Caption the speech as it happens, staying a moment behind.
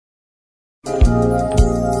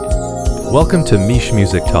Welcome to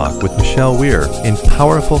MichMusic Talk with Michelle Weir in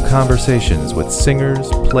powerful conversations with singers,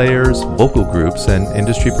 players, vocal groups, and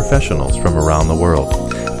industry professionals from around the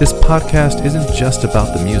world. This podcast isn't just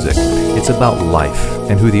about the music, it's about life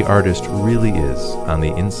and who the artist really is on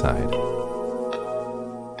the inside.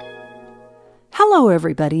 Hello,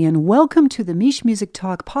 everybody, and welcome to the MichMusic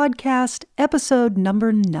Talk podcast, episode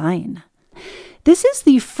number 9. This is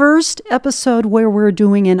the first episode where we're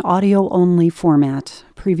doing an audio-only format.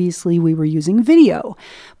 Previously, we were using video,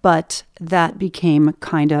 but that became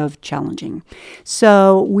kind of challenging.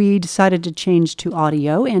 So we decided to change to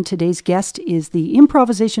audio, and today's guest is the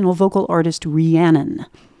improvisational vocal artist Rhiannon.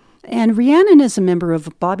 And Rhiannon is a member of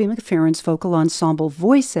Bobby McFerrin's vocal ensemble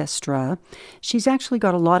Voicestra. She's actually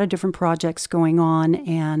got a lot of different projects going on,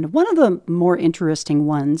 and one of the more interesting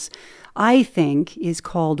ones, I think, is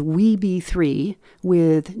called WeBe3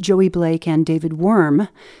 with Joey Blake and David Worm.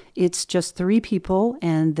 It's just 3 people,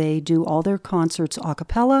 and they do all their concerts a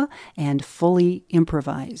cappella and fully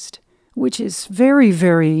improvised, which is very,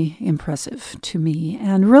 very impressive to me.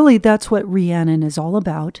 And really, that's what Rhiannon is all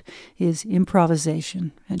about, is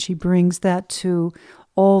improvisation. And she brings that to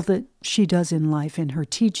all that she does in life, in her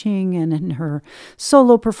teaching and in her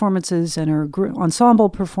solo performances and her ensemble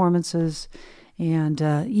performances, and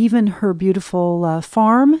even her beautiful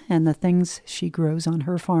farm and the things she grows on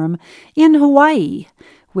her farm in Hawaii,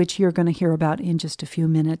 which you're going to hear about in just a few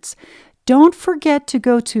minutes. Don't forget to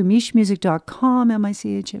go to MichMusic.com,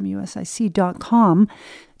 MichMusic.com,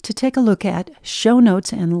 to take a look at show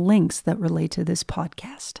notes and links that relate to this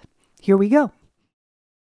podcast. Here we go.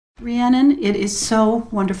 Rhiannon, it is so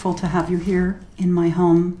wonderful to have you here in my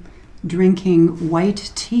home, drinking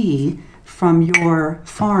white tea from your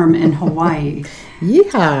farm in Hawaii.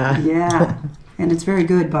 Yeah. Yeah. And it's very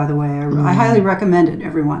good, by the way. I highly recommend it,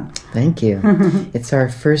 everyone. Thank you. It's our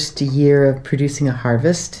first year of producing a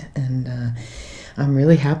harvest, and I'm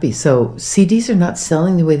really happy. So CDs are not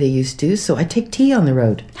selling the way they used to, so I take tea on the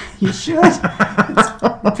road. You should. It's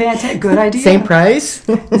fantastic. Good idea. Same price.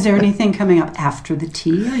 Is there anything coming up after the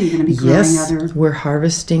tea? Are you going to be growing other? Yes,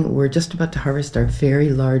 we're just about to harvest our very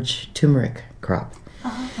large turmeric crop.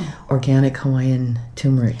 Organic Hawaiian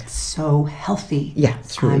turmeric. So healthy. Yeah,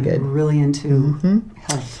 it's really good. I'm really into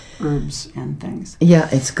health herbs and things. Yeah,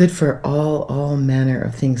 it's good for all manner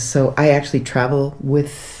of things. So I actually travel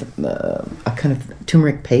with a kind of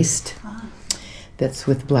turmeric paste that's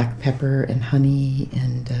with black pepper and honey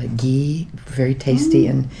and ghee, very tasty.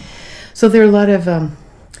 And so there are a lot of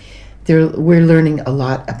we're learning a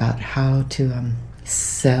lot about how to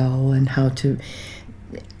sell and how to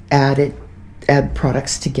add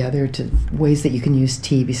products together to ways that you can use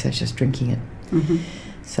tea besides just drinking it.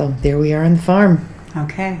 So there we are on the farm.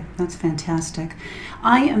 Okay, that's fantastic.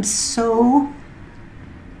 I am so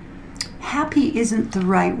happy isn't the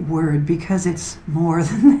right word because it's more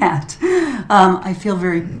than that. I feel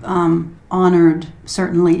very honored,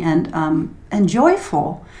 certainly, and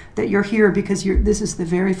joyful that you're here because this is the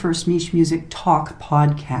very first MichMusic Talk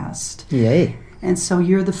podcast. Yay. And so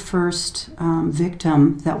you're the first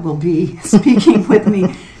victim that will be speaking with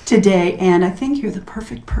me today, and I think you're the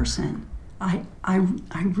perfect person. I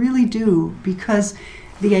really do, because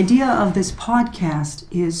the idea of this podcast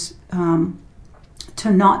is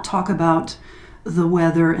to not talk about the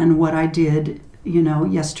weather and what I did,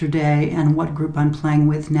 yesterday and what group I'm playing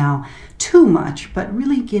with now too much, but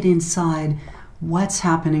really get inside what's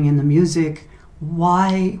happening in the music,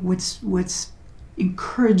 what's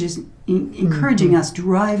encouraging us,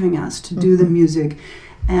 driving us to do the music,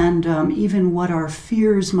 and even what our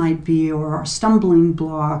fears might be, or our stumbling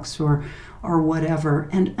blocks, or whatever,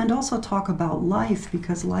 and also talk about life,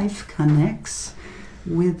 because life connects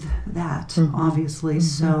with that, obviously.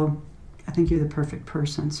 So I think you're the perfect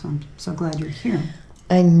person, so I'm so glad you're here.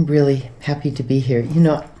 I'm really happy to be here.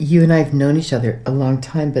 You and I have known each other a long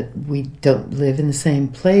time, but we don't live in the same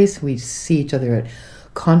place. We see each other at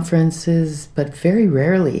conferences, but very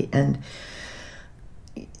rarely, and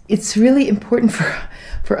it's really important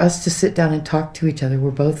for us to sit down and talk to each other.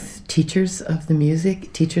 We're both teachers of the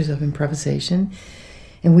music, teachers of improvisation,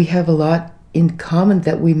 and we have a lot in common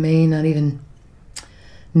that we may not even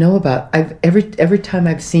know about. Every time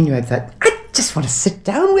I've seen you, I've thought, I just want to sit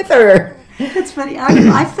down with her. That's funny.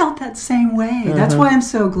 I felt that same way. That's why I'm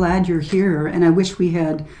so glad you're here, and I wish we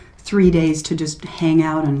had 3 days to just hang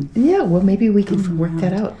out and... Yeah, well, maybe we can work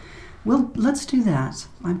that out. Well, let's do that.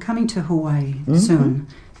 I'm coming to Hawaii soon,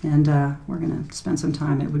 and we're going to spend some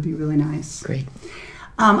time. It would be really nice. Great.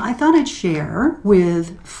 I thought I'd share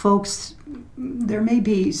with folks, there may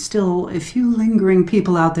be still a few lingering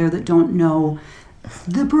people out there that don't know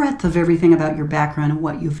the breadth of everything about your background and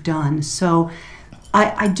what you've done. So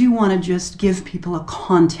I do want to just give people a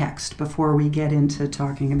context before we get into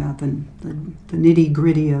talking about the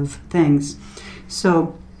nitty-gritty of things.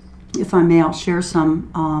 So if I may, I'll share some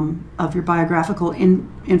of your biographical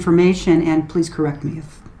information, and please correct me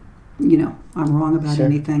if I'm wrong about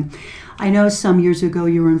anything. I know some years ago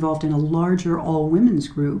you were involved in a larger all-women's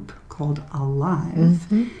group called Alive,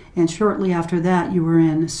 and shortly after that you were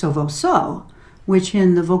in SoVoSo, which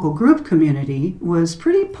in the vocal group community was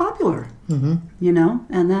pretty popular, and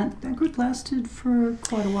that group lasted for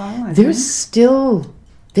quite a while, I think.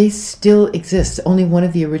 They still exist. Only one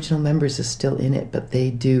of the original members is still in it, but they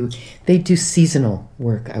do seasonal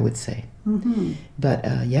work, I would say. But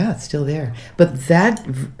it's still there. But that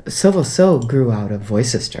SoVoSo grew out of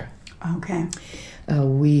Voicestra. Okay.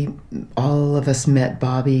 All of us met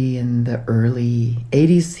Bobby in the early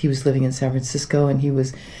 80s. He was living in San Francisco, and he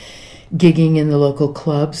was gigging in the local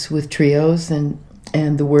clubs with trios, and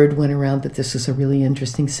the word went around that this was a really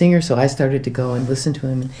interesting singer, so I started to go and listen to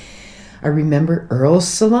him. And I remember Earl's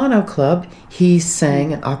Solano Club, he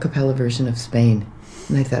sang an a cappella version of Spain.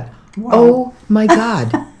 And I thought, wow. Oh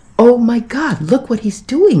my God, look what he's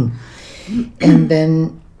doing. And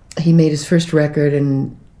then he made his first record,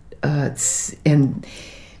 and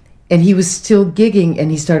he was still gigging,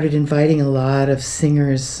 and he started inviting a lot of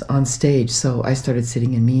singers on stage. So I started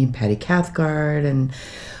sitting in, me and Patty Cathcart, and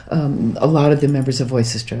a lot of the members of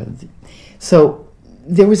Voicestra. So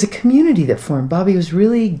there was a community that formed. Bobby was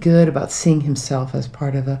really good about seeing himself as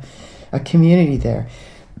part of a community there.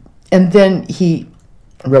 And then he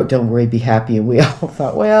wrote Don't Worry, Be Happy, and we all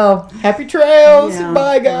thought, well, happy trails,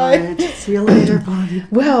 bye, guy. Right. See you later, Bobby.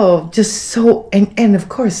 Well, just so, and of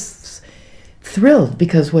course, thrilled,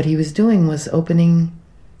 because what he was doing was opening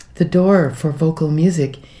the door for vocal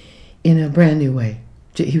music in a brand new way.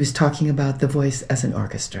 He was talking about the voice as an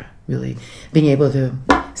orchestra, really being able to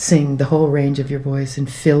sing the whole range of your voice and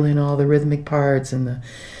fill in all the rhythmic parts and the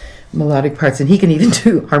melodic parts, and he can even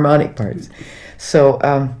do harmonic parts. So,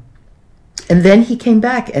 and then he came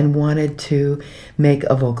back and wanted to make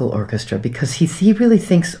a vocal orchestra, because he really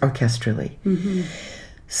thinks orchestrally.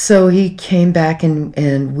 So he came back,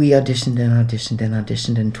 and we auditioned and auditioned and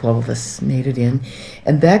auditioned, and 12 of us made it in.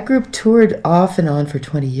 And that group toured off and on for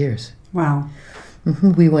 20 years. Wow.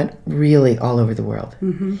 We went really all over the world.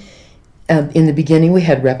 In the beginning, we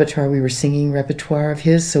had repertoire. We were singing repertoire of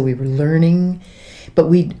his, so we were learning. But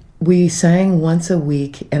we sang once a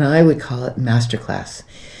week, and I would call it masterclass.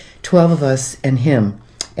 12 of us and him,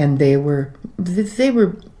 and they were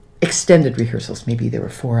extended rehearsals. Maybe they were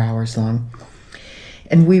 4 hours long.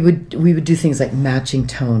 And we would do things like matching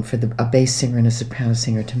tone for a bass singer and a soprano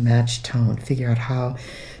singer, to match tone, figure out how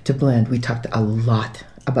to blend. We talked a lot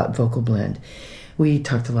about vocal blend. We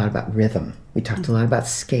talked a lot about rhythm. We talked a lot about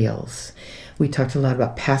scales. We talked a lot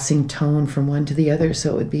about passing tone from one to the other,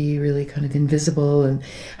 so it would be really kind of invisible, and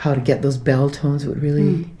how to get those bell tones would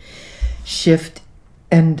really shift.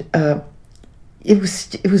 And it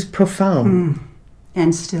was profound.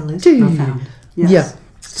 And still is profound. Yes. Yeah.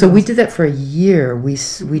 So we did that for a year. We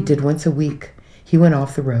did once a week. He went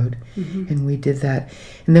off the road, and we did that.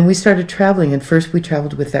 And then we started traveling, and first we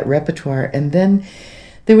traveled with that repertoire, and then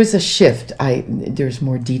there was a shift. There's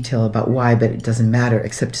more detail about why, but it doesn't matter,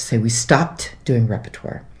 except to say we stopped doing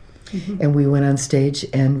repertoire. And we went on stage,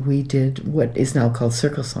 and we did what is now called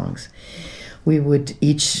circle songs. We would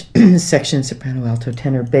each section, soprano, alto,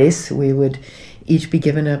 tenor, bass, we would each be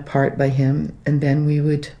given a part by him, and then we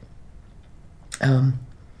would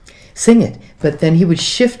sing it. But then he would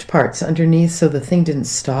shift parts underneath, so the thing didn't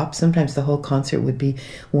stop. Sometimes the whole concert would be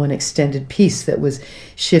one extended piece that was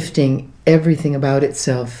shifting everything about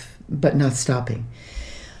itself, but not stopping.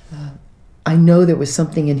 I know there was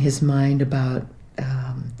something in his mind about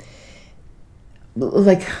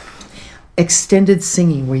like extended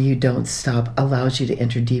singing, where you don't stop, allows you to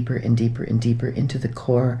enter deeper and deeper and deeper into the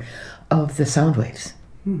core of the sound waves.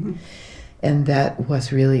 And that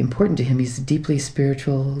was really important to him. He's a deeply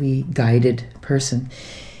spiritually guided person.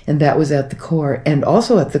 And that was at the core. And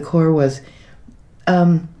also at the core was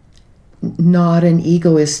not an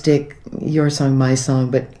egoistic, your song, my song,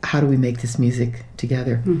 but how do we make this music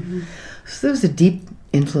together? So there was a deep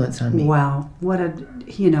influence on me. Wow.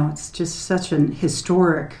 It's just such an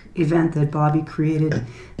historic event that Bobby created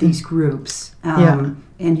these groups.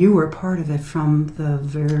 And you were part of it from the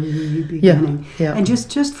very beginning. And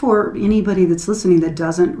just for anybody that's listening that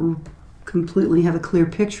doesn't completely have a clear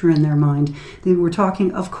picture in their mind, they were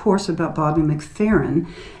talking, of course, about Bobby McFerrin.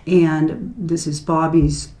 And this is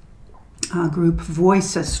Bobby's group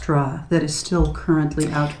Voicestra that is still currently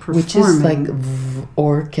out performing. Which is like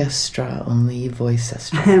orchestra, only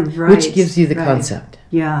Voicestra. Right, which gives you the right. concept.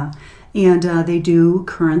 Yeah. And they do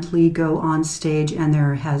currently go on stage, and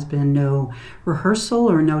there has been no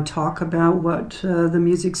rehearsal or no talk about what the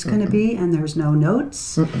music's going to be, and there's no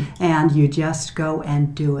notes, and you just go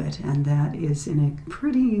and do it, and that is a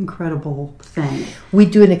pretty incredible thing. We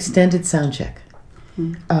do an extended sound check.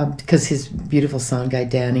 Because his beautiful sound guy,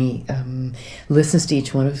 Danny, listens to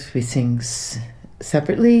each one of us. We sing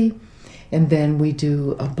separately, and then we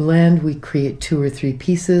do a blend. We create 2 or 3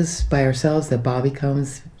 pieces by ourselves. That Bobby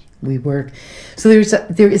comes, we work. So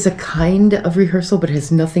there is a kind of rehearsal, but it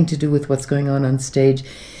has nothing to do with what's going on stage,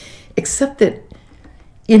 except that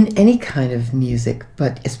in any kind of music,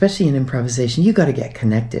 but especially in improvisation, you got to get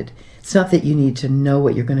connected. It's not that you need to know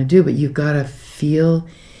what you're going to do, but you've got to feel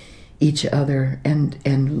each other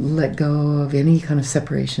and let go of any kind of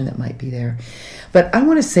separation that might be there. But I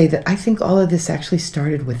want to say that I think all of this actually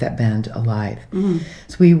started with that band Alive.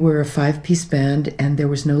 So we were a 5-piece band, and there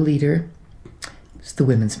was no leader. It's the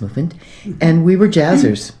women's movement. And we were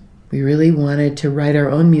jazzers. We really wanted to write our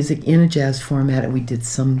own music in a jazz format, and we did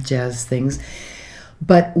some jazz things.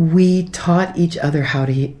 But we taught each other how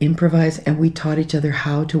to improvise, and we taught each other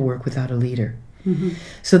how to work without a leader.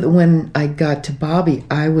 So that when I got to Bobby,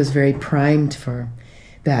 I was very primed for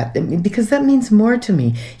that, because that means more to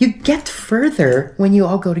me. You get further when you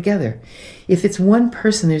all go together. If it's one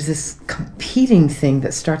person, there's this competing thing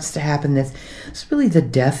that starts to happen. It's really the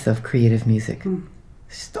death of creative music.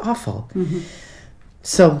 It's just awful.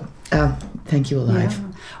 So thank you, Alive. Yeah.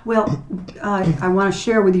 Well, I want to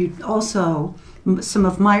share with you also some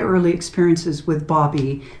of my early experiences with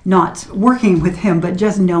Bobby, not working with him, but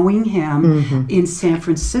just knowing him in San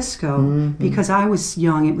Francisco, because I was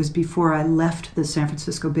young. It was before I left the San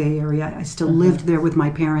Francisco Bay Area. I still lived there with my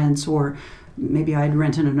parents, or maybe I had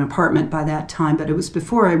rented an apartment by that time, but it was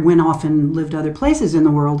before I went off and lived other places in the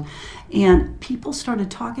world. And people started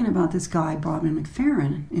talking about this guy, Bobby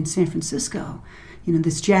McFerrin, in San Francisco. You know,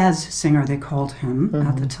 this jazz singer, they called him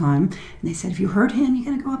at the time. And they said, if you heard him, you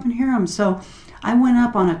got to go up and hear him. So I went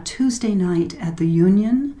up on a Tuesday night at the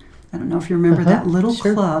Union. I don't know if you remember that little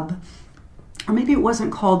club. Or maybe it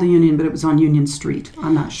wasn't called the Union, but it was on Union Street.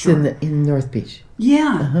 I'm not sure. It's in North Beach.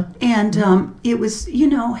 Yeah. And it was,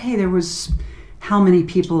 hey, there was how many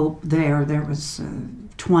people there? There was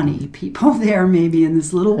 20 people there maybe in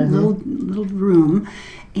this little room.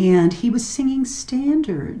 And he was singing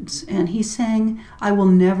standards, and he sang, I will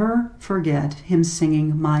never forget him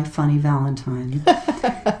singing My Funny Valentine.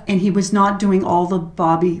 And he was not doing all the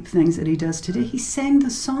Bobby things that he does today. He sang the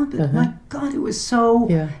song, but my God, it was so,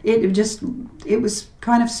 it was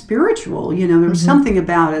kind of spiritual, there was something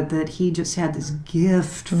about it that he just had this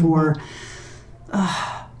gift for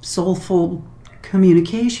soulful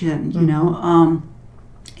communication,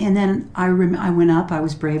 And then I went up. I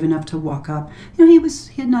was brave enough to walk up.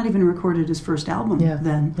 He had not even recorded his first album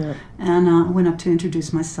then. Yeah. And I went up to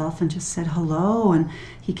introduce myself and just said hello. And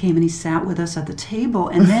he came and he sat with us at the table.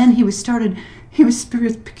 And then he was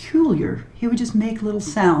very peculiar. He would just make little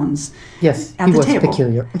sounds. Yes, at the table. He was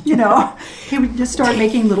peculiar. He would just start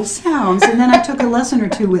making little sounds. And then I took a lesson or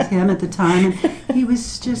two with him at the time. And he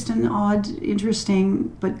was just an odd,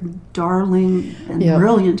 interesting, but darling and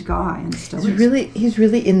brilliant guy. And still he's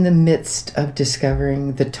really in the midst of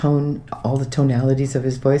discovering the tone, all the tonalities of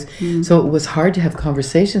his voice. So it was hard to have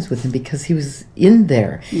conversations with him because he was in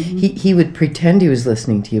there. He would pretend he was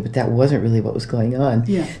listening to you, but that wasn't really what was going on.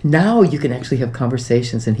 Yeah. Now you can actually have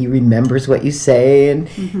conversations, and he remembers what you say, and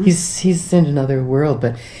he's in another world.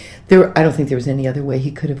 But I don't think there was any other way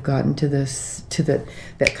he could have gotten to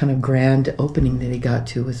that kind of grand opening that he got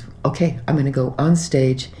to. Was okay, I'm going to go on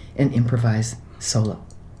stage and improvise solo.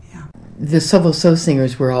 The SoVoSo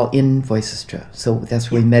singers were all in Voicestra, so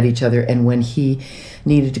that's where we met each other. And when he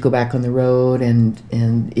needed to go back on the road and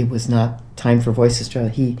it was not time for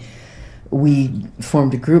Voicestra, we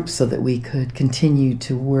formed a group so that we could continue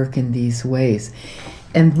to work in these ways.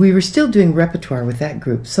 And we were still doing repertoire with that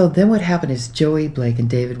group. So then what happened is Joey Blake and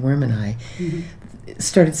David Worm and I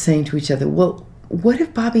started saying to each other, well, what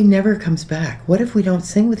if Bobby never comes back? What if we don't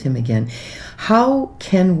sing with him again? How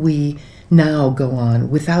can we now go on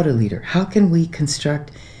without a leader? How can we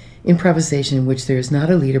construct improvisation in which there is not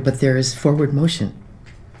a leader, but there is forward motion?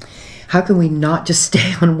 How can we not just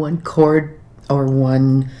stay on one chord or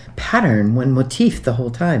one pattern, one motif the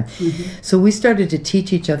whole time? So we started to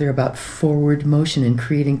teach each other about forward motion and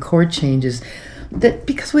creating chord changes. That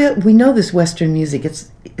because we know this Western music,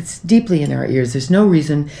 it's deeply in our ears. There's no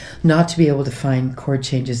reason not to be able to find chord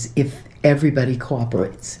changes if everybody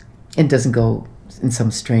cooperates and doesn't go in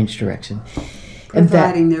some strange direction.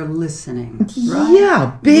 Providing they're listening, right?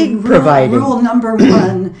 Yeah, big providing. Rule number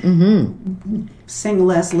one, sing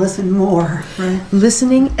less, listen more. Right?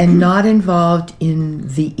 Listening and not involved in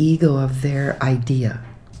the ego of their idea,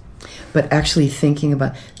 but actually thinking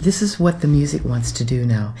about, this is what the music wants to do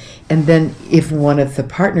now. And then if one of the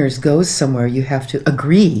partners goes somewhere, you have to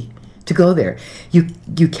agree to go there.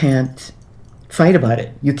 You can't fight about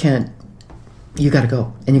it. You got to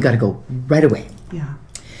go, and you got to go right away. Yeah.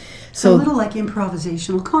 So a little like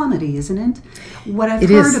improvisational comedy, isn't it? What I've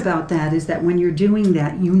heard about that is that when you're doing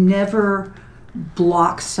that, you never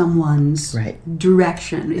block someone's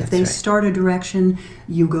direction. If they start a direction,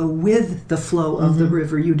 you go with the flow of the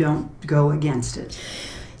river. You don't go against it.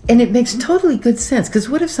 And it makes totally good sense, because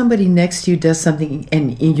what if somebody next to you does something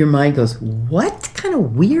and in your mind goes, what kind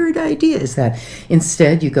of weird idea is that?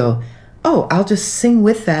 Instead, you go, oh, I'll just sing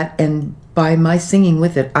with that, and by my singing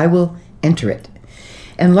with it, I will enter it.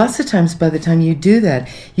 And lots of times, by the time you do that,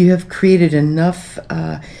 you have created enough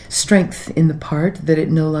strength in the part that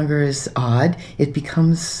it no longer is odd. It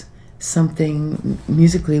becomes something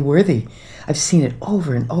musically worthy. I've seen it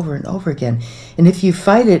over and over and over again. And if you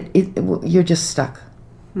fight it, you're just stuck.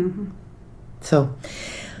 Mm-hmm. So,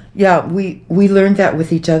 yeah, we learned that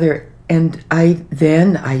with each other. And I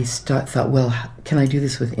thought, well, can I do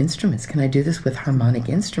this with instruments? Can I do this with harmonic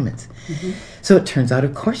instruments? Mm-hmm. So it turns out,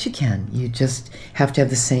 of course you can. You just have to have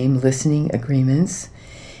the same listening agreements.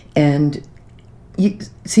 And you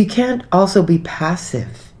can't also be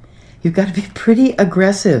passive. You've got to be pretty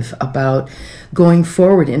aggressive about going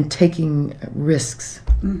forward and taking risks.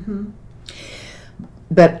 Mm-hmm.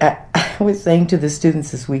 But I was saying to the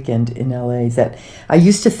students this weekend in LA that I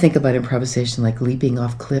used to think about improvisation like leaping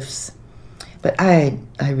off cliffs. But I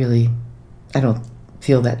don't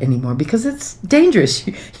feel that anymore, because it's dangerous.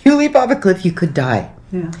 You leap off a cliff, you could die.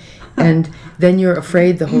 Yeah. And then you're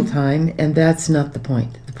afraid the whole time, and that's not the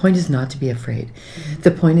point. The point is not to be afraid. Mm-hmm.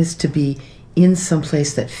 The point is to be in some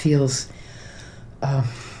place that feels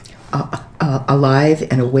alive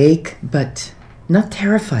and awake, but not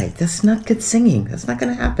terrified. That's not good singing. That's not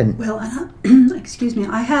going to happen. Well, excuse me,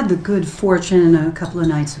 I had the good fortune a couple of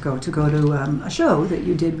nights ago to go to a show that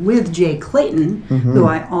you did with Jay Clayton, who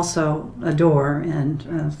I also adore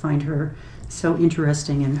and find her so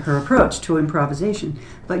interesting in her approach to improvisation.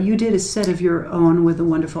 But you did a set of your own with the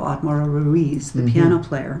wonderful Otmar Ruiz, the piano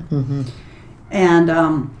player. Mm-hmm. And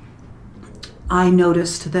I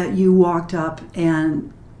noticed that you walked up,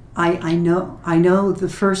 and I know the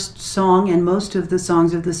first song and most of the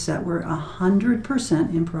songs of the set were 100%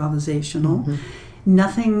 improvisational. Mm-hmm.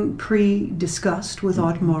 Nothing pre-discussed with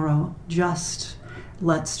Otmaro, just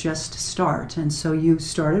let's just start. And so you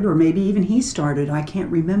started, or maybe even he started, I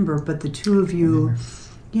can't remember, but the two of you,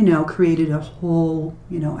 created a whole,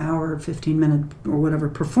 hour, 15-minute or whatever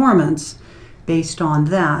performance based on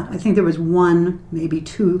that. I think there was one, maybe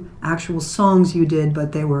two actual songs you did,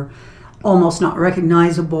 but they were almost not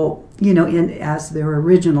recognizable, as their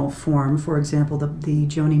original form. For example, the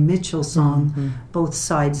Joni Mitchell song, Both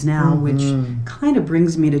Sides Now, which kind of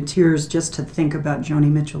brings me to tears just to think about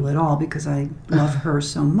Joni Mitchell at all, because I love her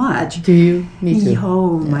so much. Do you? Me too.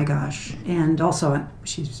 Oh, my gosh. And also,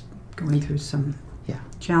 she's going through some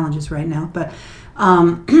challenges right now. But,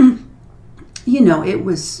 it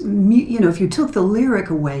was, if you took the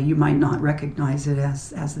lyric away, you might not recognize it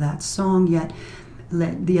as that song, yet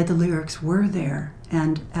the lyrics were there.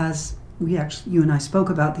 And as you and I spoke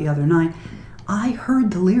about the other night, I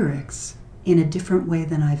heard the lyrics in a different way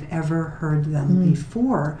than I've ever heard them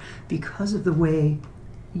before, because of the way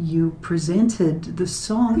you presented the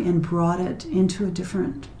song and brought it into a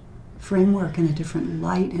different framework and a different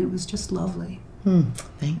light, and it was just lovely.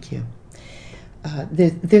 Thank you.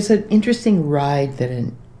 There's an interesting ride that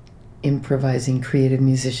an improvising creative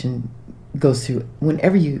musician goes through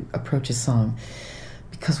whenever you approach a song,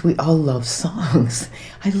 because we all love songs.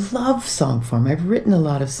 I love song form. I've written a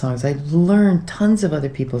lot of songs. I've learned tons of other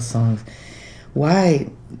people's songs.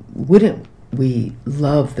 Why wouldn't we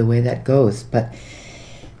love the way that goes? But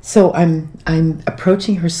so I'm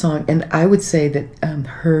approaching her song, and I would say that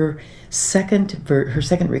her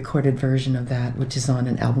second recorded version of that, which is on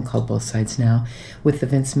an album called Both Sides Now, with the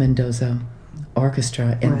Vince Mendoza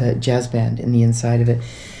Orchestra and the jazz band in the inside of it,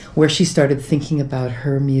 where she started thinking about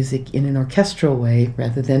her music in an orchestral way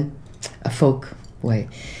rather than a folk way.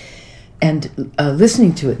 And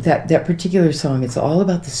listening to it, that particular song, it's all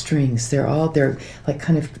about the strings. They're like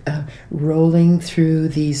kind of rolling through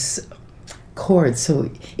these chords.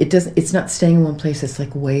 So it's not staying in one place. It's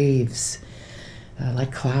like waves,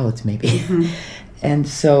 like clouds maybe. Mm-hmm. And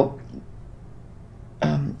so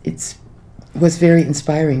it's was very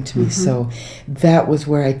inspiring to me. So that was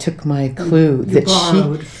where I took my clue that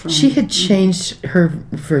she had changed her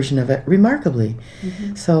version of it remarkably.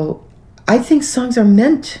 So I think songs are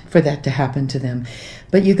meant for that to happen to them,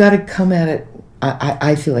 but you got to come at it.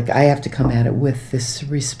 I feel like I have to come at it with this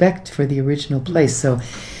respect for the original place. So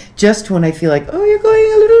just when I feel like, oh, you're going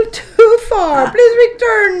a little too far, please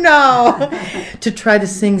return now, to try to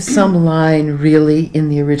sing some line really in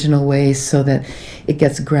the original way so that it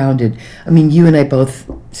gets grounded. I mean, you and I both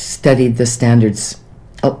studied the standards,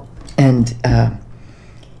 and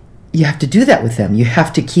you have to do that with them. You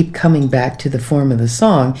have to keep coming back to the form of the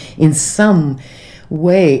song in some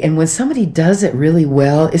way. And when somebody does it really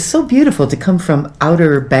well, it's so beautiful to come from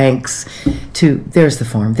Outer Banks to, there's the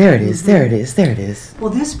form, there it is, there it is, there it is. Well,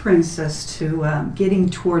 this brings us to getting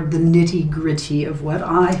toward the nitty-gritty of what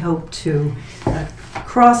I hope to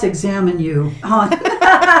cross-examine you on.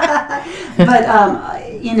 But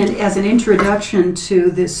as an introduction to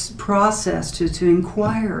this process, to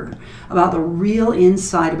inquire about the real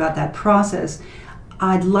insight about that process,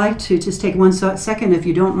 I'd like to just take one second, if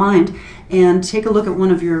you don't mind, and take a look at one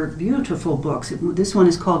of your beautiful books. This one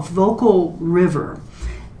is called Vocal River.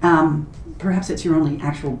 Perhaps it's your only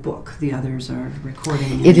actual book. The others are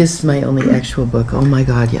recording. It is my only actual book. Oh my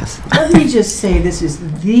God, yes. Let me just say this is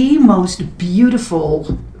the most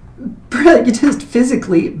beautiful, just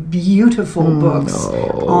physically beautiful books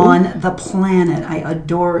on the planet. I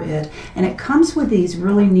adore it. And it comes with these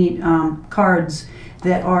really neat cards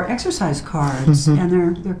that are exercise cards, and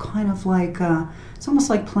they're kind of like, it's almost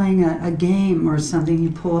like playing a game or something. You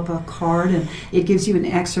pull up a card and it gives you an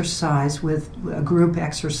exercise, with a group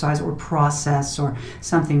exercise or process or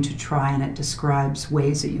something to try, and it describes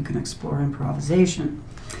ways that you can explore improvisation.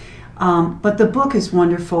 But the book is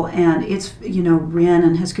wonderful, and it's,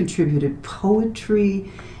 Rhiannon has contributed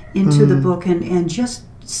poetry into the book, and just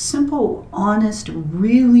simple, honest,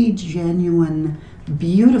 really genuine,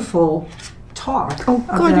 beautiful talk. Oh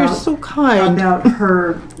God, you're so kind. About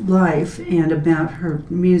her life and about her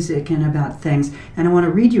music and about things. And I want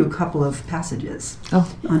to read you a couple of passages.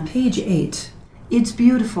 Oh. On page 8, it's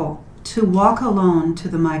beautiful to walk alone to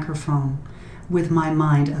the microphone with my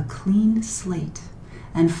mind a clean slate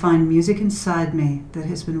and find music inside me that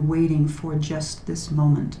has been waiting for just this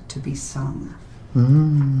moment to be sung. I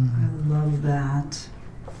love that.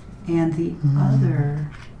 And the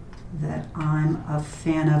other that I'm a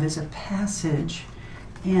fan of is a passage,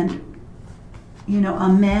 and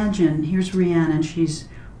imagine, here's Rhiannon, she's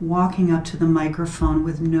walking up to the microphone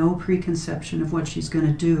with no preconception of what she's going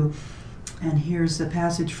to do, and here's the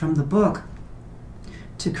passage from the book.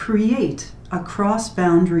 To create a cross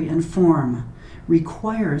boundary and form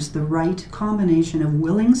requires the right combination of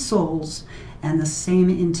willing souls and the same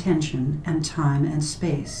intention and time and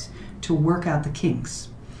space to work out the kinks.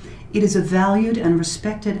 It is a valued and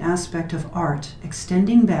respected aspect of art,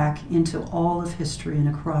 extending back into all of history and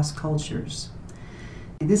across cultures.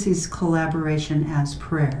 This is collaboration as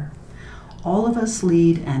prayer. All of us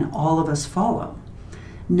lead and all of us follow.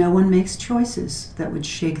 No one makes choices that would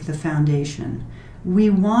shake the foundation. We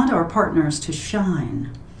want our partners to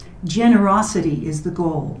shine. Generosity is the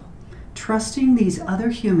goal. Trusting these other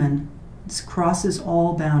humans crosses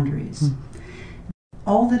all boundaries.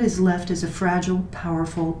 All that is left is a fragile,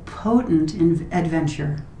 powerful, potent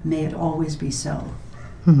adventure. May it always be so.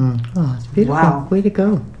 Oh, it's beautiful. Wow. Way to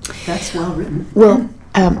go. That's well written. Well,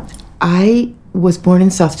 I was born in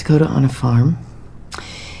South Dakota on a farm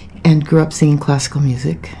and grew up singing classical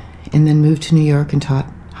music, and then moved to New York and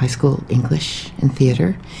taught high school English and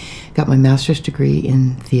theater. Got my master's degree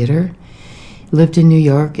in theater. Lived in New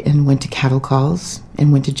York and went to cattle calls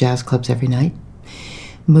and went to jazz clubs every night.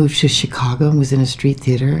 Moved to Chicago and was in a street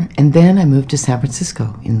theater, and then I moved to San Francisco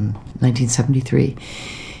in 1973.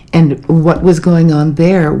 And what was going on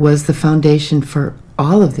there was the foundation for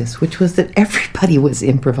all of this, which was that everybody was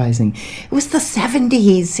improvising. It was the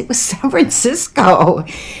 70s. It was San Francisco.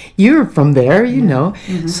 You're from there, you know.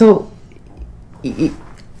 So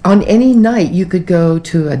on any night, you could go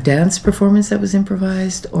to a dance performance that was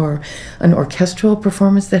improvised, or an orchestral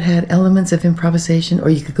performance that had elements of improvisation, or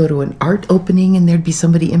you could go to an art opening and there'd be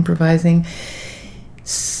somebody improvising.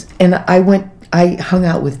 And I hung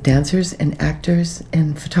out with dancers and actors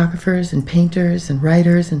and photographers and painters and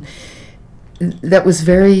writers, and that was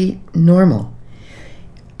very normal.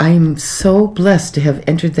 I'm so blessed to have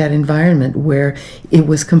entered that environment where it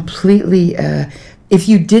was completely, if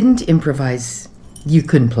you didn't improvise, you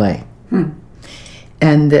couldn't play.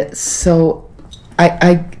 And so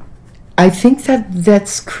I think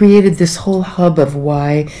that's created this whole hub of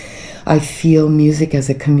why I feel music as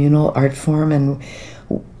a communal art form, and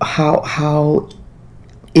how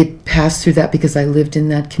it passed through that because I lived in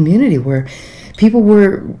that community where people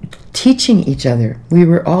were teaching each other. We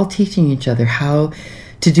were all teaching each other how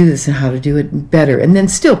to do this and how to do it better. And then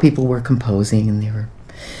still people were composing and they were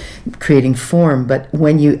creating form. But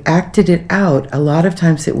when you acted it out, a lot of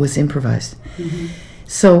times it was improvised. Mm-hmm.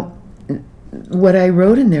 So what I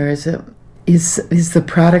wrote in there is the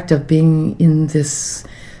product of being in this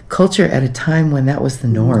culture at a time when that was the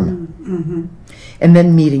norm. Mm-hmm. And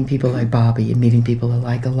then meeting people like Bobby and meeting people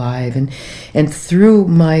like Alive. And through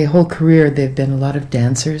my whole career, there have been a lot of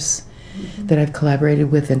dancers that I've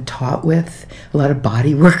collaborated with and taught with, a lot of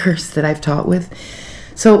body workers that I've taught with.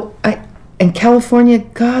 So and California,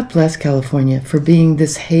 God bless California for being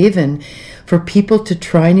this haven for people to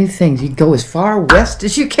try new things. You go as far west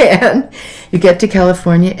as you can. You get to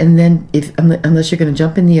California, and then unless you're going to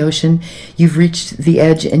jump in the ocean, you've reached the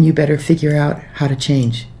edge and you better figure out how to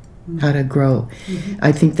change, how to grow. Mm-hmm.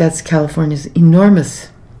 I think that's California's enormous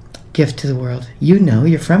gift to the world. You know,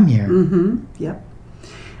 you're from here. Mm-hmm. Yep.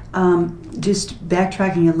 Just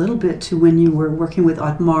backtracking a little bit to when you were working with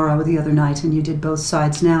Otmaro the other night and you did Both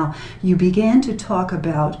Sides Now, you began to talk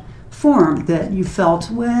about form, that you felt,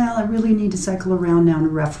 well, I really need to cycle around now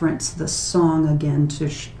and reference the song again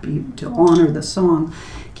to honor the song.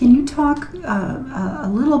 Can you talk a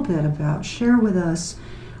little bit about, share with us,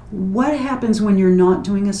 what happens when you're not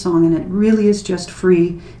doing a song and it really is just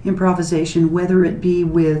free improvisation, whether it be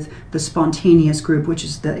with the spontaneous group, which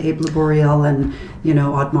is the Abe Laboriel and,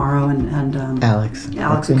 Otmaro and Alex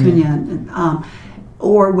Acuna,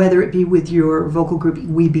 or whether it be with your vocal group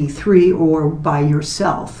WeBe3 or by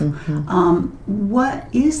yourself. Mm-hmm. What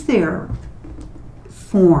is there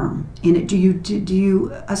form in it? Do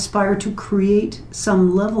you aspire to create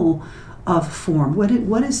some level of form?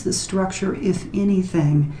 What is the structure, if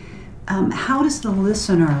anything? How's the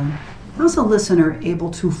listener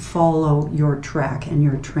able to follow your track and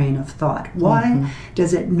your train of thought? Why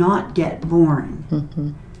does it not get boring?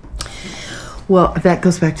 Mm-hmm. Well, that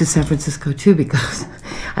goes back to San Francisco too, because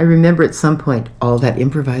I remember at some point all that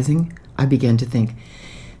improvising, I began to think,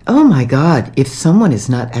 oh my God, if someone is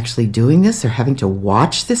not actually doing this, they're having to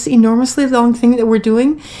watch this enormously long thing that we're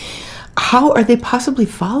doing, how are they possibly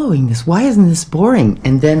following this? Why isn't this boring?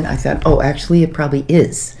 And then I thought, oh, actually it probably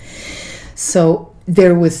is. So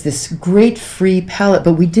there was this great free palette,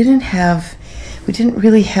 but we didn't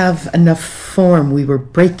really have enough form. We were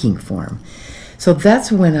breaking form. So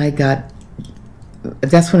that's when I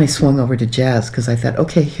swung over to jazz, because I thought,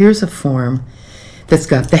 okay, here's a form that's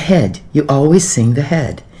got the head. You always sing the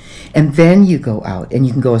head. And then you go out, and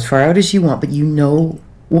you can go as far out as you want, but you know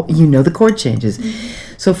the chord changes.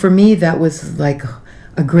 Mm-hmm. So for me, that was like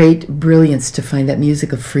a great brilliance to find that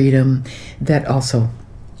music of freedom that also,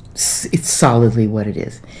 it's solidly what it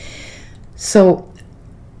is. So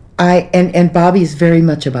and Bobby is very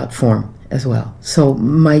much about form as well. So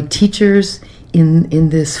my teachers in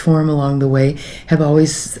this form along the way have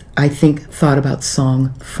always, I think, thought about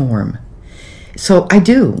song form. So I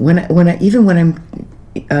do when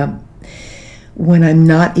I'm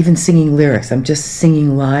not even singing lyrics, I'm just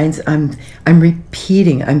singing lines, I'm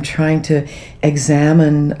repeating, I'm trying to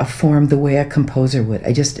examine a form the way a composer would.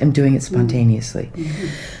 I just am doing it spontaneously. Mm-hmm.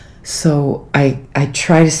 So I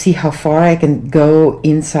try to see how far I can go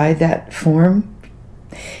inside that form.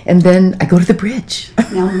 And then I go to the bridge.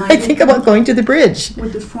 Now, I think about going to the bridge.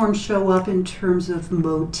 Would the form show up in terms of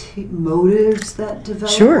motives that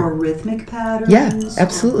develop, sure, or rhythmic patterns? Yeah,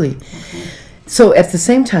 absolutely. Okay. So at the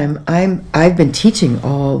same time, I've been teaching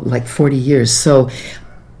all like 40 years, so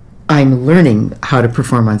I'm learning how to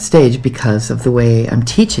perform on stage because of the way I'm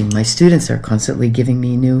teaching. My students are constantly giving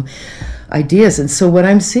me new ideas, and so what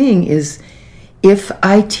I'm seeing is, if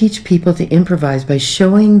I teach people to improvise by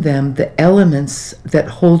showing them the elements that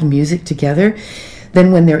hold music together,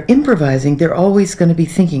 then when they're improvising, they're always going to be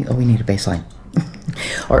thinking, oh, we need a bass line.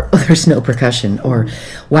 Or, oh, there's no percussion. Or,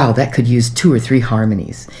 wow, that could use 2 or 3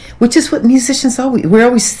 harmonies. Which is what musicians we're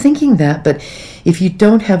always thinking that, but if you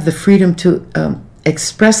don't have the freedom to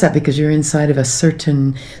express that because you're inside of a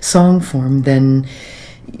certain song form, then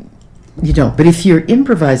you don't. But if you're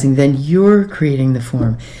improvising, then you're creating the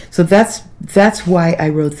form. So that's why I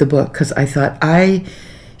wrote the book, because I thought I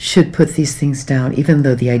should put these things down, even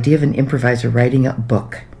though the idea of an improviser writing a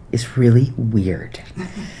book is really weird.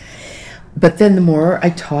 But then the more I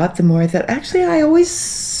taught, the more I thought, actually, I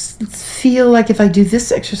always feel like if I do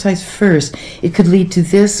this exercise first, it could lead to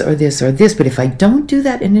this or this or this. But if I don't do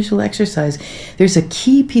that initial exercise, there's a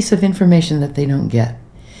key piece of information that they don't get.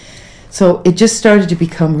 So it just started to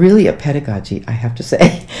become really a pedagogy, I have to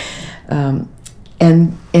say.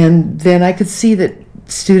 And then I could see that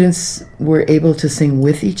students were able to sing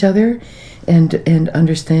with each other, and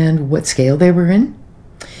understand what scale they were in.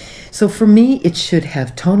 So for me, it should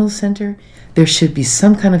have tonal center. There should be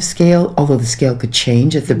some kind of scale, although the scale could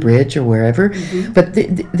change at the bridge or wherever. But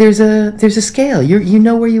there's a scale. You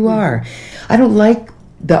know where you are. I don't like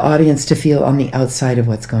the audience to feel on the outside of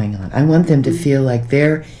what's going on. I want them to feel like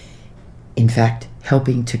they're, in fact,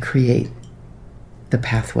 helping to create the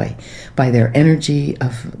pathway by their energy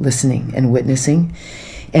of listening and witnessing.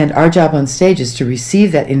 And our job on stage is to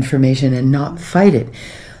receive that information and not fight it.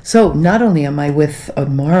 So not only am I with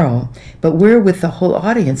Amaro, but we're with the whole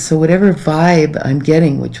audience. So whatever vibe I'm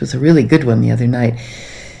getting, which was a really good one the other night,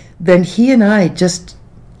 then he and I just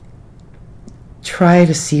try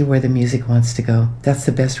to see where the music wants to go. That's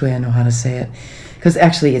the best way I know how to say it. Because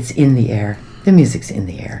actually it's in the air. The music's in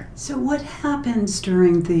the air. So what happens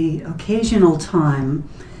during the occasional time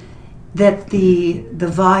that the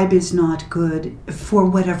vibe is not good for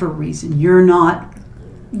whatever reason?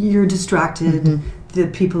 You're distracted. The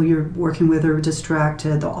people you're working with are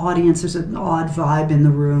distracted. The audience, there's an odd vibe in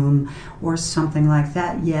the room or something like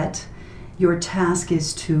that. Yet your task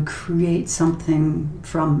is to create something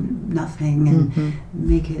from nothing and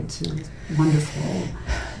make it wonderful.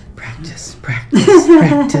 Practice. What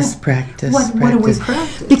do we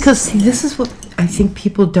practice? Because see, this is what I think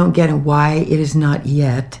people don't get and why it is not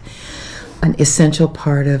yet an essential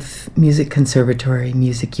part of music conservatory,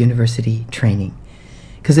 music university training.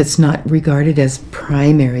 Because it's not regarded as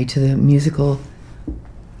primary to the musical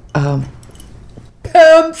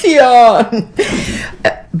pantheon.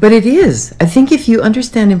 But it is. I think if you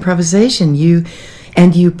understand improvisation, you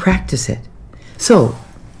practice it. So,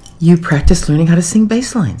 you practice learning how to sing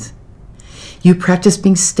bass lines. You practice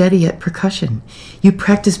being steady at percussion. You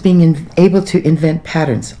practice being able to invent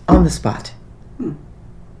patterns on the spot.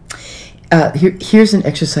 Here's an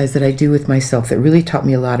exercise that I do with myself that really taught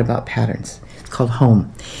me a lot about patterns. It's called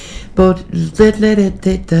home. Boat let it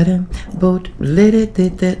da-dum, boat let it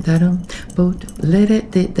da-dum, boat let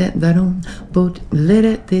it da-dum, boat let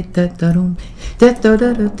it da-dum, boat let it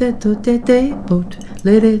da-dum, boat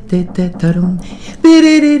let it da-dum,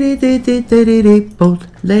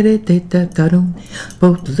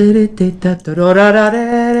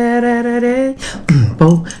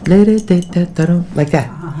 boat let it da-dum, like that.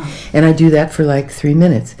 And I do that for like 3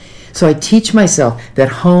 minutes. So I teach myself that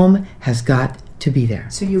home has got to be there.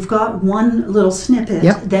 So you've got one little snippet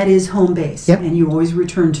that is home base, and you always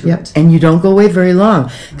return to it. And you don't go away very long,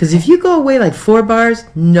 because if you go away like 4 bars,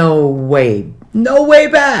 no way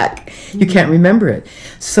back. You can't remember it.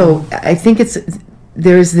 So I think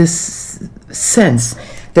there's this sense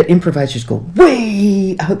that improvisers go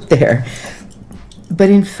way out there. But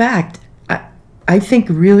in fact, I think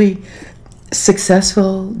really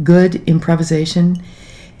successful, good improvisation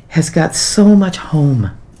has got so much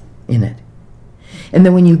home in it. And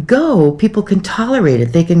then when you go, people can tolerate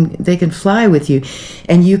it. They can fly with you,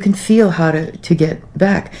 and you can feel how to get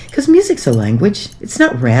back. Because music's a language. It's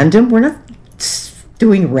not random. We're not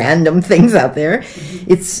doing random things out there.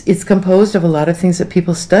 It's composed of a lot of things that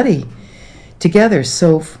people study together.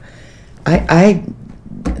 So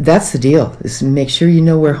that's the deal, is make sure you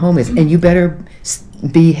know where home is. And you better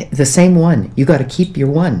be the same one. You got to keep your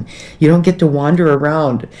one. You don't get to wander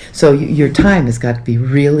around. So your time has got to be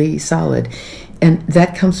really solid. And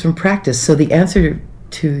that comes from practice. So the answer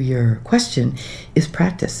to your question is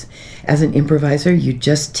practice. As an improviser, you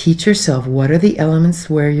just teach yourself what are the elements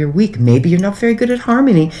where you're weak. Maybe you're not very good at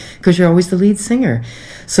harmony because you're always the lead singer.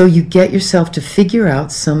 So you get yourself to figure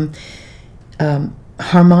out some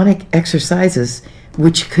harmonic exercises,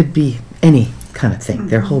 which could be any kind of thing.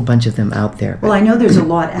 There are a whole bunch of them out there. Well, I know there's a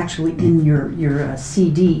lot actually in your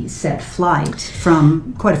CD set Flight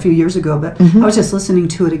from quite a few years ago, but I was just listening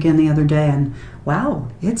to it again the other day, and wow,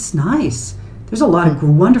 it's nice. There's a lot of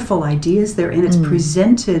wonderful ideas there, and it's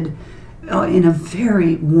presented in a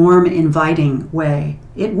very warm, inviting way.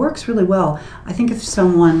 It works really well. I think if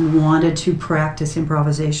someone wanted to practice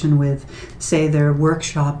improvisation with, say, their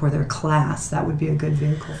workshop or their class, that would be a good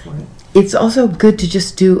vehicle for it. It's also good to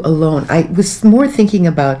just do alone. I was more thinking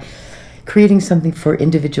about creating something for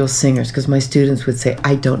individual singers, because my students would say,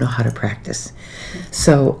 I don't know how to practice.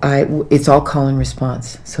 So it's all call and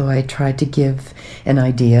response. So I tried to give an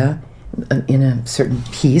idea in a certain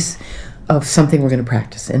piece of something we're going to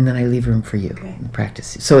practice, and then I leave room for you to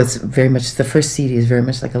practice. So it's very much, the first CD is very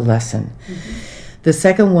much like a lesson. The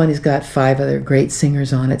second one has got 5 other great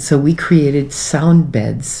singers on it. So we created sound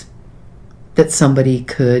beds that somebody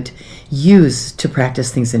could use to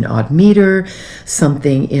practice things in odd meter,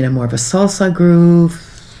 something in a more of a salsa groove,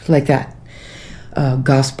 like that,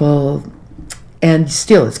 gospel, and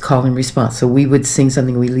still it's call and response. So we would sing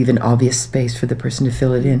something, we leave an obvious space for the person to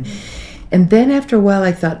fill it in. And then after a while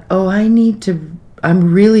I thought,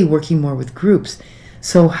 I'm really working more with groups.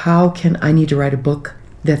 So I need to write a book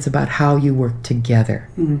that's about how you work together.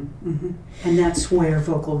 Mm-hmm. And that's where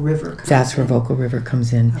Vocal River comes in. That's where Vocal River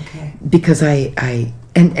comes in. Okay. Because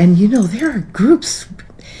and you know, there are groups,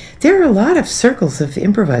 there are a lot of circles of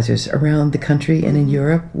improvisers around the country and in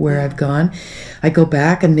Europe where I've gone. I go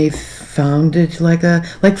back and they've founded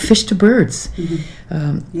like Fish to Birds.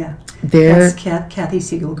 Yeah. That's Kathy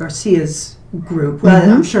Siegel Garcia's group. Well,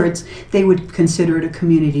 I'm sure they would consider it a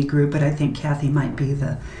community group, but I think Kathy might be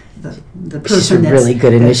the person she's a really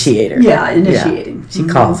good initiator. Yeah, initiating. Yeah, she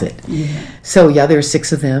calls it. Yeah. So there are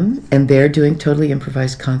 6 of them, and they're doing totally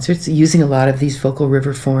improvised concerts using a lot of these Vocal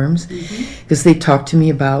River forms, because they talked to me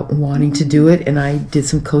about wanting to do it, and I did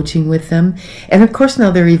some coaching with them. And of course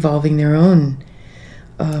now they're evolving their own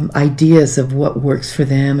ideas of what works for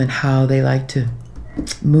them and how they like to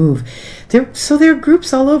move. So there are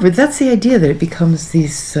groups all over. That's the idea, that it becomes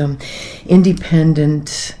these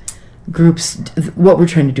independent groups. What we're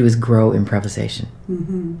trying to do is grow improvisation.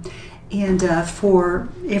 And for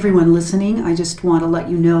everyone listening, I just want to let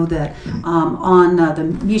you know that on the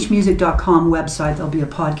MichMusic.com website, there'll be a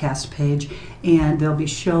podcast page, and there'll be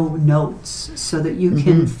show notes so that you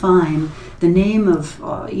can find the name of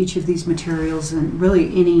each of these materials, and really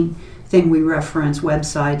anything we reference,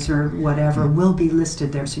 websites or whatever, will be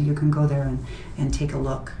listed there, so you can go there and take a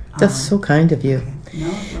look. That's so kind of you. Okay.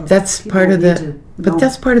 No, that's part of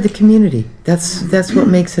that's part of the community. That's what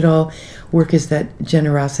makes it all work, is that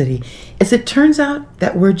generosity. As it turns out,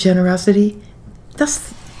 that word generosity,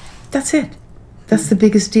 that's it. That's the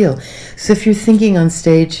biggest deal. So if you're thinking on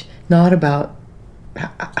stage not about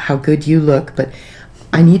how good you look, but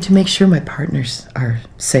I need to make sure my partners are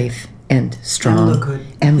safe and strong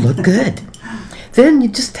and look good. Then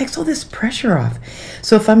it just takes all this pressure off.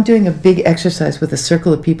 So if I'm doing a big exercise with a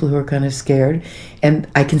circle of people who are kind of scared, and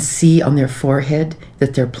I can see on their forehead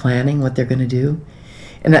that they're planning what they're going to do,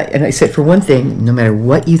 and I said, for one thing, no matter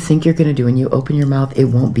what you think you're going to do, when you open your mouth, it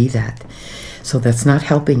won't be that. So that's not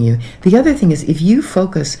helping you. The other thing is, if you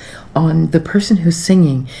focus on the person who's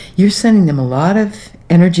singing, you're sending them a lot of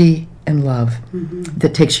energy and love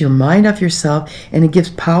that takes your mind off yourself, and it gives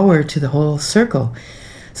power to the whole circle.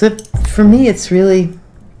 So for me, it's really...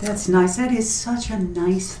 That's nice. That is such a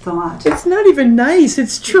nice thought. It's not even nice.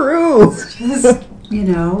 It's true. It's just,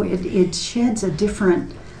 it sheds a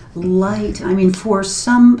different light. I mean, for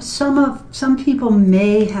some people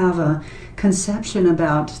may have a conception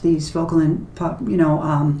about these vocal and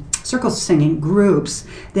circle singing groups,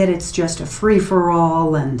 that it's just a free for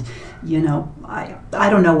all, and I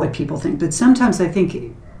don't know what people think, but sometimes I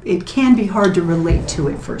think it can be hard to relate to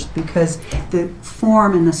it first, because the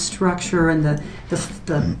form and the structure and the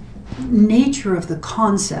nature of the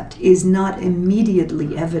concept is not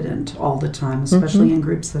immediately evident all the time, especially in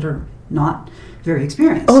groups that are not very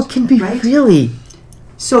experienced. Oh, it can be really.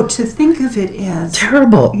 So to think of it as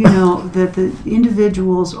terrible, that the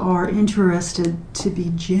individuals are interested to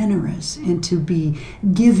be generous and to be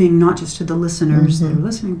giving, not just to the listeners that are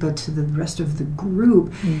listening, but to the rest of the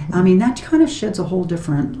group. I mean, that kind of sheds a whole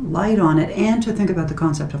different light on it. And to think about the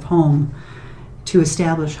concept of home, to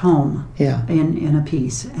establish home in a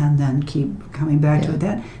piece, and then keep coming back to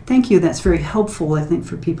it. Thank you. That's very helpful, I think,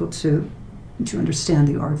 for people to understand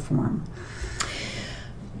the art form.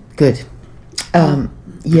 Good. I'm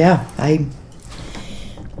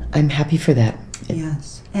happy for that.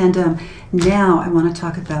 Yes. And now I want to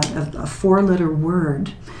talk about a 4-letter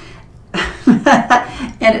word.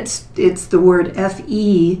 And it's the word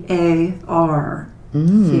F-E-A-R,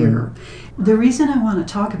 fear. The reason I want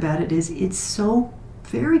to talk about it is it's so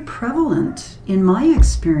very prevalent in my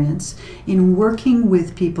experience in working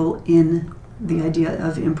with people in the idea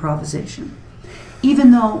of improvisation.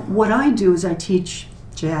 Even though what I do is I teach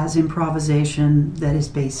jazz improvisation that is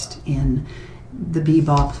based in the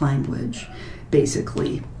bebop language,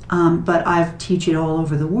 basically. But I teach it all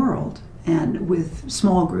over the world, and with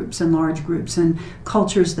small groups and large groups, and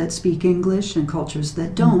cultures that speak English and cultures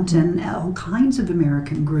that don't, and all kinds of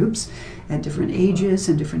American groups at different ages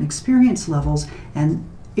and different experience levels. And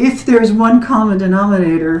if there's one common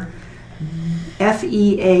denominator,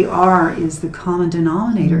 F-E-A-R is the common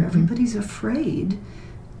denominator. Everybody's afraid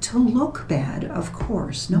to look bad, of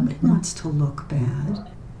course. Nobody wants to look bad.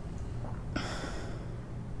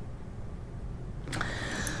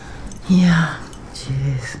 Yeah,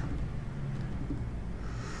 jeez.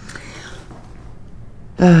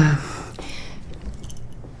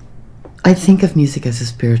 I think of music as a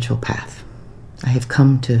spiritual path. I have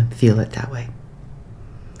come to feel it that way.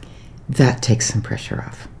 That takes some pressure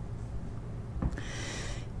off.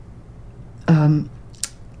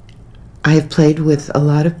 I have played with a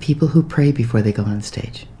lot of people who pray before they go on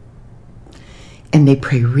stage. And they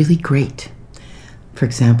pray really great. For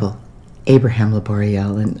example, Abraham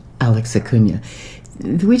Laboriel and Alex Acuna.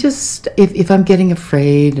 We just, if I'm getting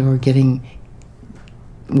afraid or getting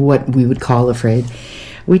what we would call afraid,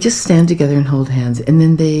 we just stand together and hold hands, and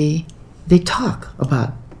then they talk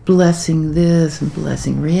about blessing this and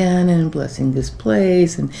blessing Rhiannon and blessing this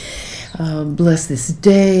place and bless this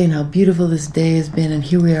day and how beautiful this day has been, and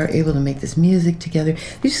here we are able to make this music together.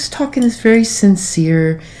 They just talk in this very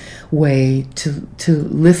sincere way to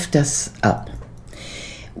lift us up.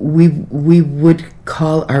 We would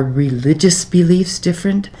call our religious beliefs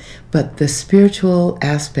different, but the spiritual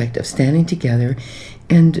aspect of standing together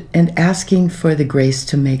and asking for the grace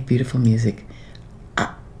to make beautiful music,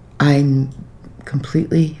 I'm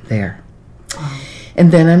completely there.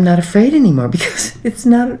 And then I'm not afraid anymore, because it's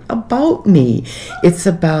not about me. It's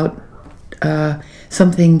about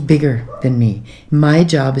something bigger than me. My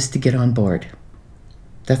job is to get on board.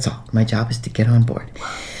 That's all. My job is to get on board.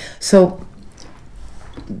 So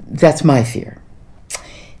that's my fear.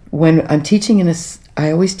 When I'm teaching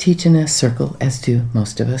I always teach in a circle, as do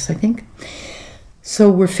most of us, I think.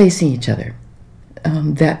 So we're facing each other.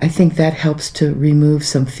 I think that helps to remove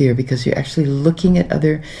some fear, because you're actually looking at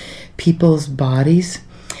other people's bodies.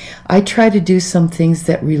 I try to do some things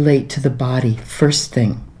that relate to the body first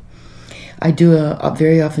thing. I do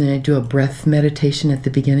very often I do a breath meditation at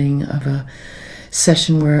the beginning of a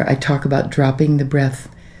session where I talk about dropping the breath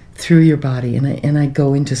through your body, and I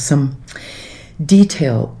go into some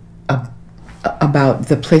detail about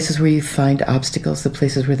the places where you find obstacles, the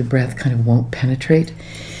places where the breath kind of won't penetrate.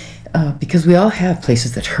 Because we all have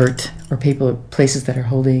places that hurt, or places that are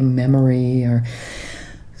holding memory,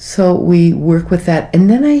 so we work with that. And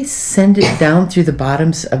then I send it down through the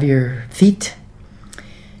bottoms of your feet,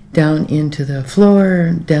 down into the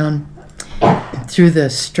floor, down through the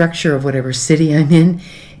structure of whatever city I'm in,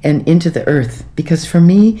 and into the earth. Because for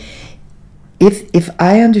me, if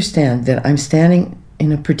I understand that I'm standing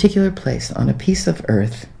in a particular place on a piece of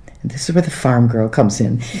earth, and this is where the farm girl comes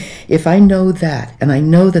in. If I know that, and I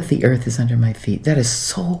know that the earth is under my feet, that is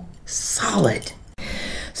so solid.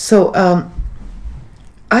 So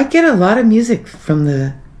I get a lot of music from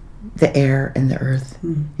the air and the earth.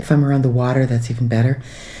 If I'm around the water, that's even better.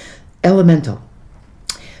 Elemental.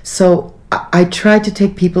 So I try to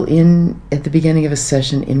take people in at the beginning of a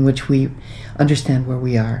session in which we understand where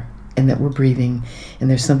we are and that we're breathing, and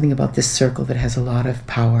there's something about this circle that has a lot of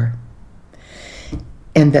power,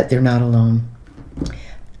 and that they're not alone.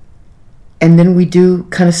 And then we do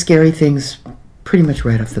kind of scary things pretty much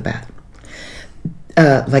right off the bat.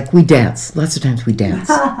 Like we dance. Lots of times we dance.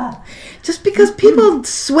 Just because people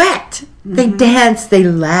sweat. They dance, they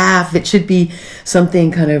laugh. It should be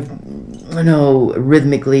something kind of,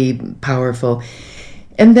 rhythmically powerful.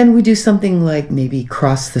 And then we do something like maybe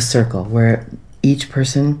cross the circle, where each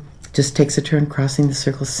person just takes a turn crossing the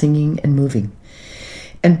circle, singing and moving.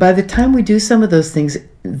 And by the time we do some of those things,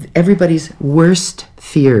 everybody's worst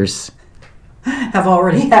fears have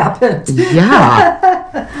already happened.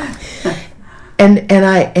 Yeah.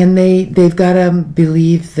 and they've got to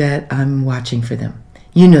believe that I'm watching for them.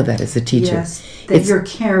 You know that as a teacher. Yes, that you're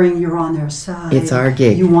caring, you're on their side. It's our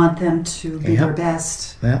gig. You want them to be their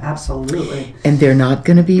best. Yep. Absolutely. And they're not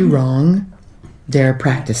going to be wrong. They're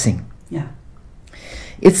practicing. Yeah.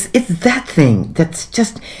 It's that thing.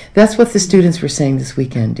 That's what the students were saying this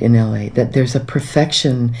weekend in LA, that there's a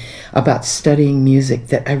perfection about studying music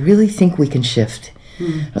that I really think we can shift.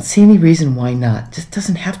 I don't see any reason why not. It just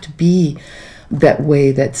doesn't have to be that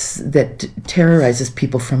way that terrorizes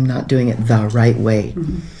people from not doing it the right way.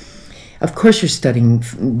 Of course you're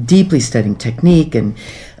deeply studying technique and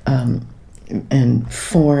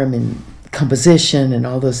form and composition and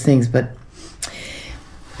all those things, but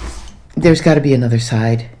there's got to be another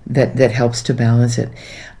side that helps to balance it.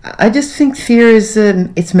 I just think fear is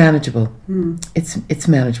it's manageable. It's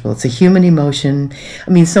manageable. It's a human emotion.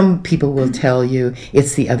 I mean, some people will tell you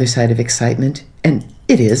it's the other side of excitement, and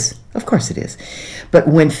it is. Of course it is. But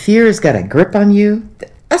when fear has got a grip on you,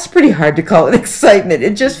 that's pretty hard to call it excitement.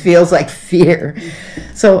 It just feels like fear.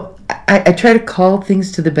 So I try to call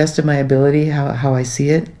things to the best of my ability, how I see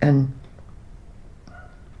it, and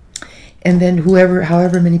then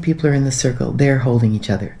however many people are in the circle, they're holding each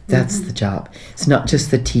other. That's the job. It's not just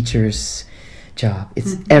the teacher's job.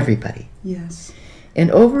 It's everybody. Yes. And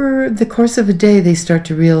over the course of a day, they start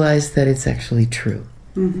to realize that it's actually true.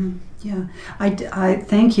 Yeah. I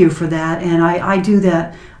thank you for that. And I do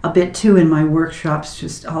that a bit too in my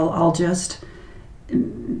workshops. I'll just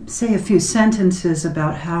say a few sentences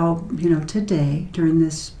about how, today, during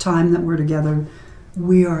this time that we're together,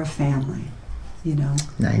 we are a family. You know,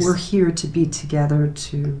 Nice. We're here to be together,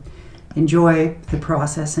 to enjoy the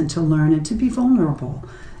process and to learn and to be vulnerable,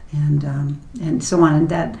 and so on. And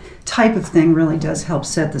that type of thing really does help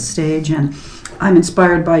set the stage. And I'm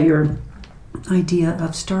inspired by your idea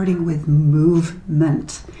of starting with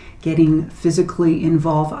movement, getting physically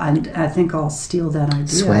involved. I think I'll steal that idea,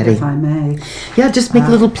 Sweaty. if I may. Yeah, just make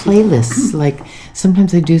little playlists. Like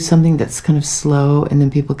sometimes I do something that's kind of slow, and then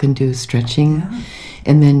people can do stretching, Yeah.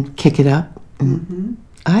 and then kick it up. And Mm-hmm.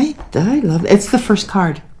 I love it. It's the first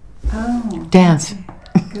card. Oh, Dance.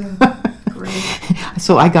 okay. Good. Great.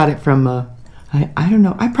 So I got it from, I don't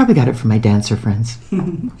know, I probably got it from my dancer friends.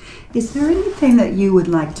 Is there anything that you would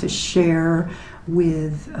like to share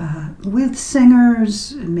with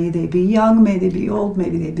singers? May they be young, may they be old,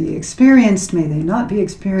 maybe they be experienced, may they not be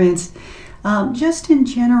experienced. Just in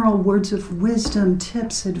general, words of wisdom,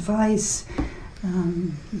 tips, advice,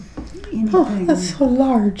 anything. Oh, that's so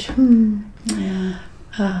large. Yeah.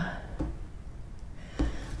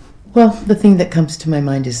 Well, the thing that comes to my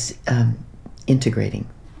mind is integrating.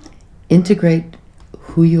 Integrate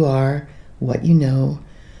who you are, what you know,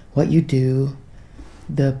 what you do,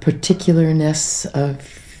 the particularness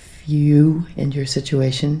of you and your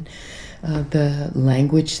situation, the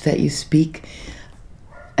language that you speak.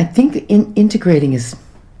 I think integrating it's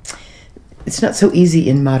not so easy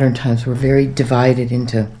in modern times. We're very divided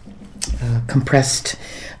into compressed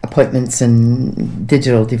appointments and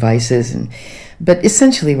digital devices, but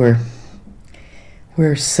essentially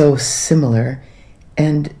we're so similar,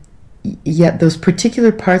 and yet those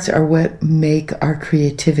particular parts are what make our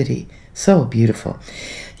creativity so beautiful.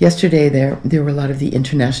 Yesterday there were a lot of the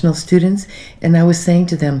international students, and I was saying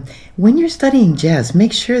to them, when you're studying jazz,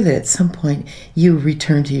 make sure that at some point you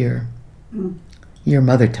return to your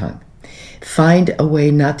mother tongue. Find a way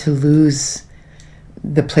not to lose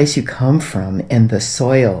the place you come from and the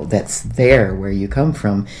soil that's there where you come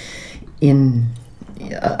from.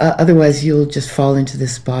 Otherwise you'll just fall into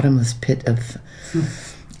this bottomless pit of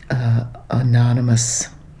anonymous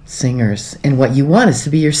singers, and what you want is to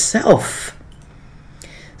be yourself.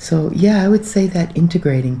 So yeah, I would say that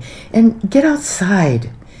integrating and get outside.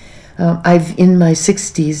 I've in my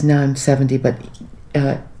 60s, now I'm 70, but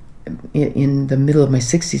in the middle of my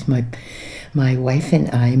 60s, my wife and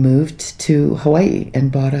I moved to Hawaii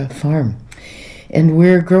and bought a farm. And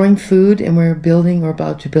we're growing food, and we're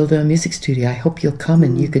about to build a music studio. I hope you'll come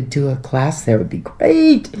and you could do a class there. It would be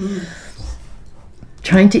great.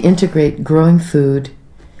 Trying to integrate growing food,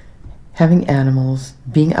 having animals,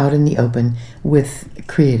 being out in the open with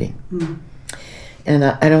creating. And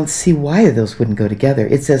I don't see why those wouldn't go together.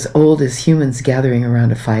 It's as old as humans gathering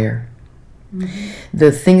around a fire.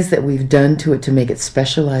 The things that we've done to it to make it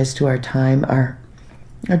specialized to our time are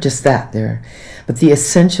just that. But the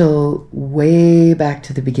essential way back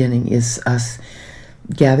to the beginning is us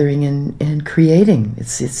gathering and creating.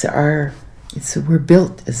 We're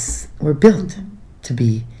built to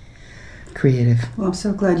be creative. Well, I'm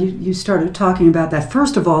so glad you started talking about that.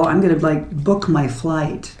 First of all, I'm going to book my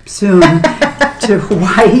flight soon to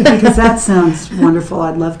Hawaii, because that sounds wonderful.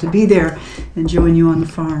 I'd love to be there and join you on the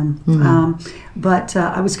farm. But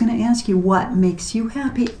I was going to ask you, what makes you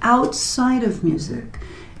happy outside of music?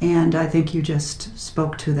 And I think you just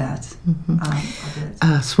spoke to that a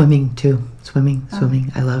bit. Swimming too. Swimming.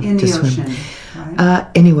 I love in to the swim. ocean, right?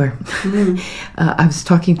 Anywhere. I was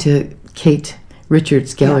talking to Kate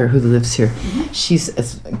Richards Geller, who lives here. She's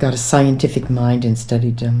got a scientific mind and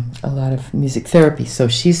studied a lot of music therapy. So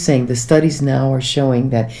she's saying the studies now are showing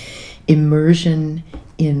that immersion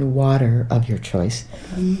in water of your choice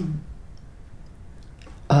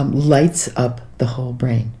lights up the whole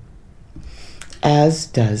brain, as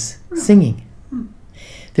does singing.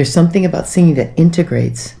 There's something about singing that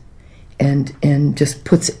integrates and just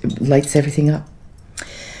lights everything up.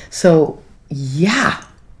 So yeah.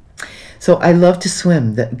 So I love to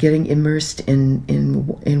swim. Getting immersed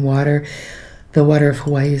in water. The water of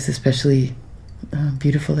Hawaii is especially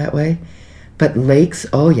beautiful that way. But lakes,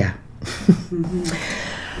 oh yeah.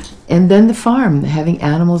 And then the farm, having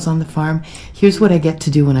animals on the farm. Here's what I get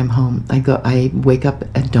to do when I'm home. I wake up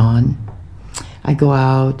at dawn. I go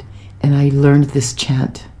out and I learned this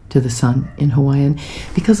chant to the sun in Hawaiian,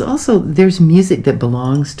 because also there's music that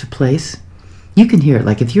belongs to place. You can hear it.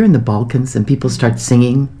 Like if you're in the Balkans and people start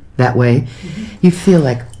singing that way, you feel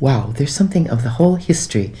like, wow, there's something of the whole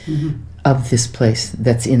history of this place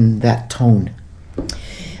that's in that tone.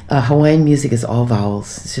 Hawaiian music is all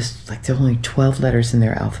vowels. It's just like there's only 12 letters in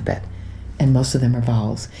their alphabet, and most of them are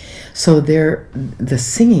vowels. So the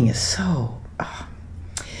singing is so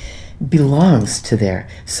belongs to there.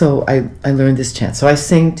 So I learned this chant. So I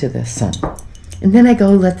sing to the sun. And then I go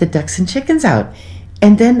let the ducks and chickens out.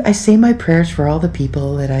 And then I say my prayers for all the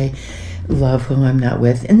people that I love whom I'm not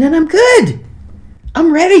with. And then I'm good.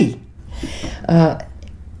 I'm ready. And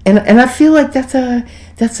I feel like that's a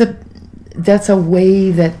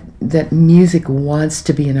way that music wants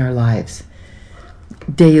to be in our lives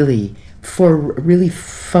daily, for really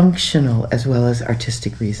functional as well as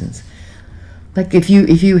artistic reasons. Like if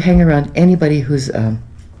you hang around anybody whose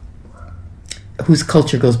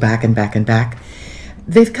culture goes back and back and back,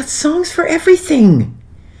 they've got songs for everything.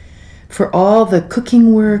 For all the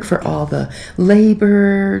cooking work, for all the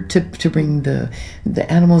labor to bring the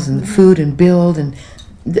animals and the food and build, and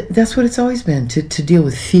that's what it's always been, to deal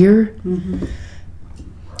with fear. Mm-hmm.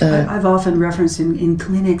 I've often referenced in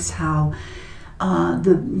clinics how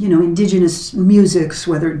the indigenous musics,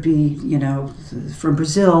 whether it be from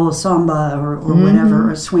Brazil, samba or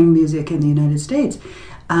whatever, or swing music in the United States,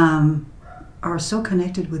 are so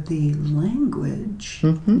connected with the language.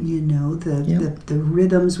 The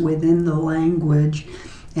rhythms within the language,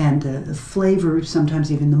 and the flavor,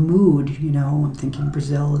 sometimes even the mood. I'm thinking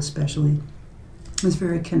Brazil especially is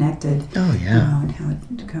very connected. Oh yeah, and how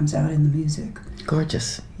it comes out in the music.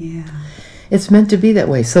 Gorgeous. Yeah. It's meant to be that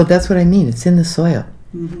way. So that's what I mean. It's in the soil.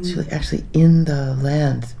 Mm-hmm. It's really actually in the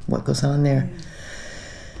land, what goes on there. Yeah.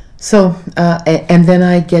 So, and then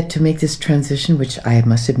I get to make this transition, which I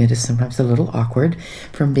must admit is sometimes a little awkward,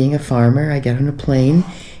 from being a farmer. I get on a plane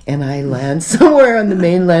and I land somewhere on the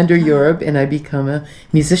mainland or Europe, and I become a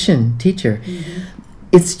musician, teacher. Mm-hmm.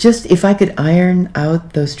 It's just, if I could iron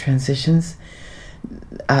out those transitions,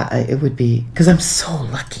 it would be, because I'm so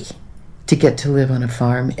lucky to get to live on a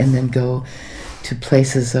farm and then go to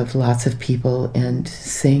places of lots of people and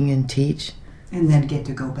sing and teach. And then get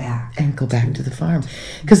to go back. And go back to the farm.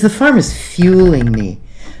 Because the farm is fueling me.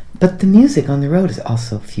 But the music on the road is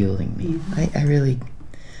also fueling me. Mm-hmm.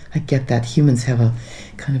 I get that humans have a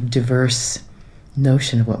kind of diverse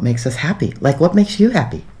notion of what makes us happy. Like, what makes you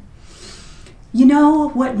happy?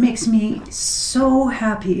 What makes me so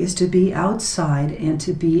happy is to be outside and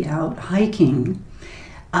to be out hiking.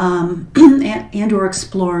 And or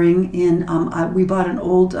exploring in, we bought an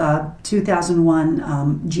old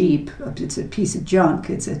 2001 Jeep. It's a piece of junk.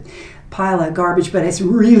 It's a pile of garbage, but it's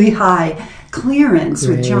really high clearance.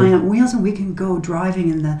 Great. With giant wheels, and we can go driving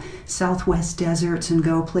in the southwest deserts and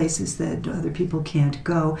go places that other people can't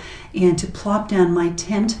go. And to plop down my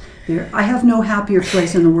tent there, I have no happier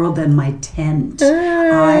place in the world than my tent.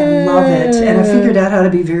 I love it, and I figured out how to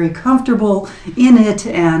be very comfortable in it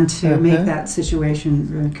and to make that situation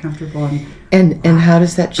very comfortable. And how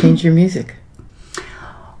does that change your music?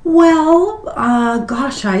 Well,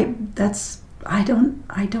 gosh, I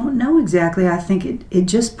don't know exactly. I think it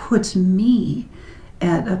just puts me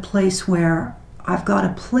at a place where I've got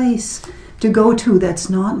a place to go to that's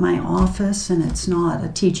not my office, and it's not a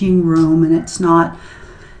teaching room, and it's not,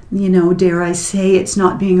 dare I say, it's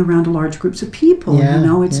not being around large groups of people.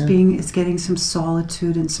 It's getting some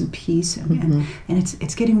solitude and some peace, and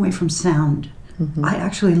it's getting away from sound. Mm-hmm. I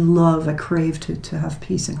actually crave to have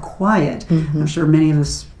peace and quiet. Mm-hmm. I'm sure many of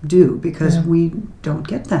us do, because we don't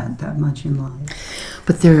get that much in life.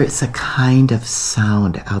 But there is a kind of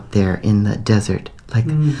sound out there in the desert, like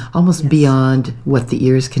almost beyond what the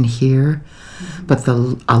ears can hear, but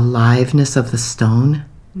the aliveness of the stone.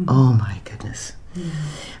 Oh my goodness.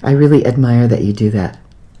 I really admire that you do that.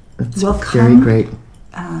 It's very great.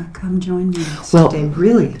 Come join me today.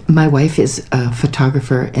 Really, my wife is a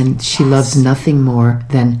photographer, and she loves nothing more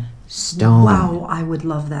than stone. Wow, I would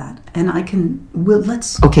love that. And I can.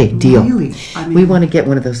 Let's. Okay, deal. Really, we want to get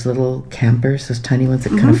one of those little campers, those tiny ones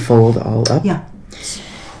that kind of fold all up. Yeah.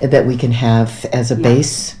 That we can have as a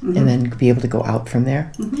base, and then be able to go out from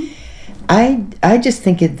there. Mm-hmm. I just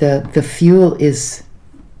think the fuel is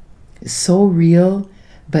so real,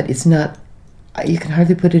 but it's not. You can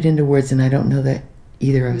hardly put it into words, and I don't know that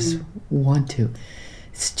either of us want to.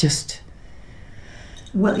 It's just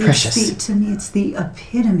precious. To me, it's the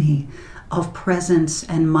epitome of presence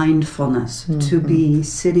and mindfulness, to be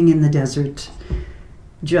sitting in the desert,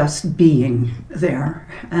 just being there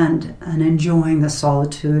and enjoying the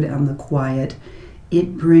solitude and the quiet.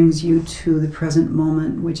 It brings you to the present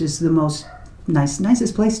moment, which is the most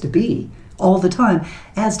nicest place to be all the time,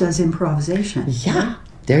 as does improvisation. Yeah. Right?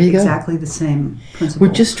 There you go. Exactly the same principle.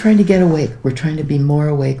 We're just trying to get awake. We're trying to be more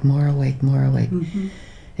awake, more awake, more awake. Mm-hmm.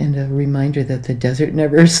 And a reminder that the desert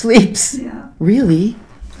never sleeps. Yeah. Really.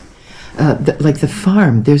 Like the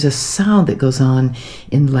farm, there's a sound that goes on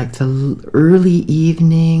in like the early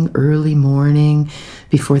evening, early morning,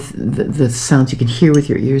 before the sounds you can hear with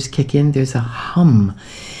your ears kick in. There's a hum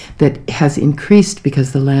that has increased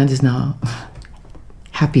because the land is now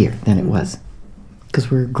happier than it was. because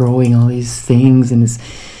we're growing all these things, and it's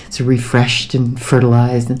refreshed and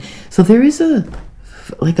fertilized, and so there is a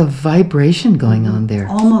vibration going on there,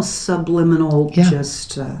 almost subliminal,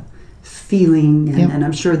 just feeling, and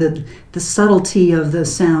I'm sure that the subtlety of the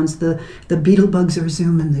sounds, the beetle bugs are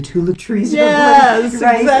zooming, the tulip trees are blooming,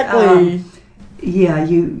 right? Exactly.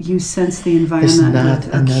 You sense the environment. There's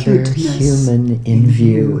not another human in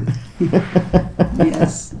view.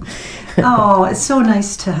 Yes. Oh, it's so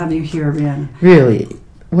nice to have you here, Rhiannon. Really,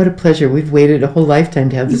 what a pleasure. We've waited a whole lifetime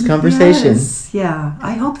to have this conversation. Yes, yeah.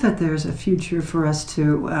 I hope that there's a future for us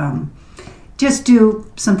to just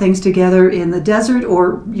do some things together in the desert,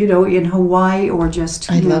 or in Hawaii, or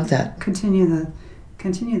just I love that. Continue the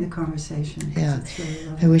conversation. Yeah, it's really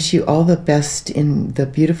lovely. I wish you all the best in the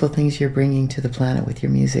beautiful things you're bringing to the planet with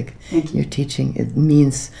your music. Thank you. Your teaching. It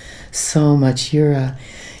means so much. You're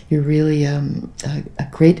really a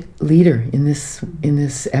great leader in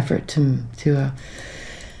this effort to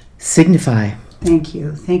signify. Thank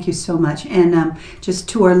you so much. And just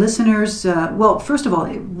to our listeners, well, first of all,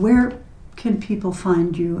 where can people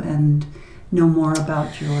find you and know more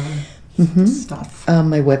about your stuff?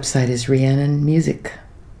 My website is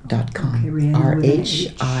rhiannonmusic.com. Okay, Rhiannon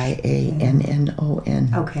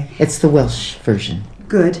Rhiannon. Okay. It's the Welsh version.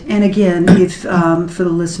 Good. And again, if for the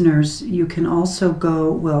listeners, you can also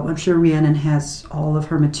go, well, I'm sure Rhiannon has all of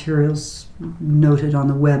her materials noted on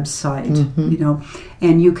the website,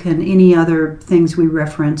 and you can, any other things we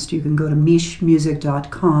referenced, you can go to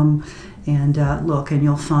MichMusic.com and look, and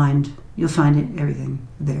you'll find everything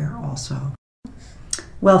there also.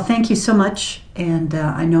 Well, thank you so much, and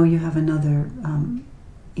I know you have another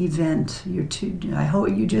event. I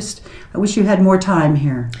wish you had more time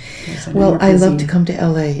here. Well, I love to come to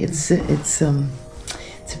LA. It's a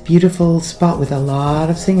beautiful spot with a lot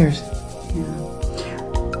of singers. Yeah.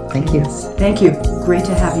 Thank you. Thank you. Great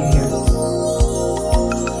to have you here.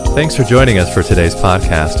 Thanks for joining us for today's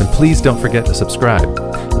podcast, and please don't forget to subscribe.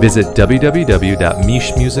 Visit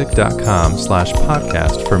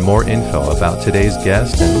www.michmusic.com/podcast for more info about today's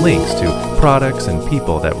guest and links to products and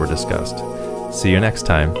people that were discussed. See you next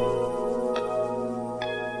time.